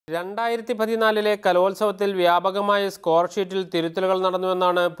2014 കലോത്സവത്തിൽ വ്യാപകമായ സ്കോർ ഷീറ്റിൽ തിരുത്തലുകൾ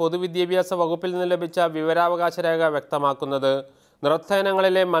നടന്നുവെന്നാണ് പൊതുവിദ്യാഭ്യാസ വകുപ്പിൽ നിന്ന് ലഭിച്ച വിവരാവകാശ രേഖ വ്യക്തമാക്കുന്നത്.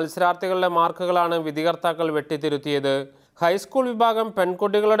 നൃത്തയിനങ്ങളിലെ മത്സരാർത്ഥികളുടെ മാർക്കുകളാണ് വിധികർത്താക്കൾ വെട്ടിത്തിരുത്തിയത്. ഹൈസ്കൂൾ വിഭാഗം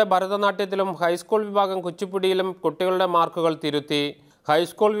പെൺകുട്ടികളുടെ ഭരതനാട്യത്തിലും ഹൈസ്കൂൾ വിഭാഗം കുച്ചിപ്പുടിയിലും കുട്ടികളുടെ മാർക്കുകൾ തിരുത്തി.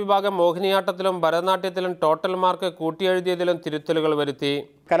 ഹൈസ്കൂൾ വിഭാഗം മോഹിനിയാട്ടത്തിലും ഭരതനാട്യത്തിലും ടോട്ടൽ മാർക്ക് കൂട്ടിയെഴുതിയതിലും തിരുത്തലുകൾ വരുത്തി.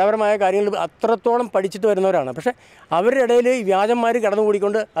 കലാപരമായ കാര്യങ്ങൾ അത്രത്തോളം പഠിച്ചിട്ട് വരുന്നവരാണ്. പക്ഷേ അവരുടെ ഇടയിൽ ഈ വ്യാജന്മാർ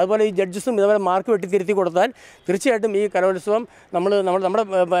കടന്നുകൂടിക്കൊണ്ട് അതുപോലെ ഈ ജഡ്ജസും ഇതുപോലെ മാർക്ക് വെട്ടിത്തിരുത്തി കൊടുത്താൽ തീർച്ചയായിട്ടും ഈ കലോത്സവം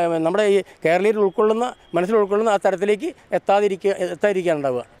നമ്മുടെ ഈ കേരളീയർ മനസ്സിൽ ഉൾക്കൊള്ളുന്ന ആ തരത്തിലേക്ക്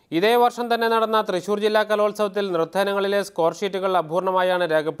എത്താതിരിക്കാനുണ്ടാവുക. ഇതേ വർഷം തന്നെ നടന്ന തൃശ്ശൂർ ജില്ലാ കലോത്സവത്തിൽ നൃത്തയിനങ്ങളിലെ സ്കോർ ഷീറ്റുകൾ അപൂർണമായാണ്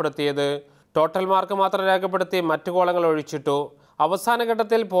രേഖപ്പെടുത്തിയത്. ടോട്ടൽ മാർക്ക് മാത്രം രേഖപ്പെടുത്തി മറ്റു കോളങ്ങൾ ഒഴിച്ചിട്ടു. അവസാന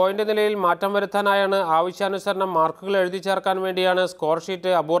ഘട്ടത്തിൽ പോയിന്റ് നിലയിൽ മാറ്റം വരുത്താനായാണ് ആവശ്യാനുസരണം മാർക്കുകൾ എഴുതി ചേർക്കാൻ വേണ്ടിയാണ് സ്കോർ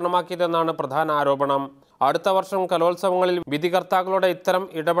ഷീറ്റ് അപൂർണമാക്കിയതെന്നാണ് പ്രധാന ആരോപണം. അടുത്ത വർഷം കലോത്സവങ്ങളിൽ വിധികർത്താക്കളുടെ ഇത്തരം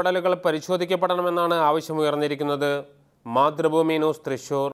ഇടപെടലുകൾ പരിശോധിക്കപ്പെടണമെന്നാണ് ആവശ്യമുയർന്നിരിക്കുന്നത്. മാതൃഭൂമി ന്യൂസ്, തൃശ്ശൂർ.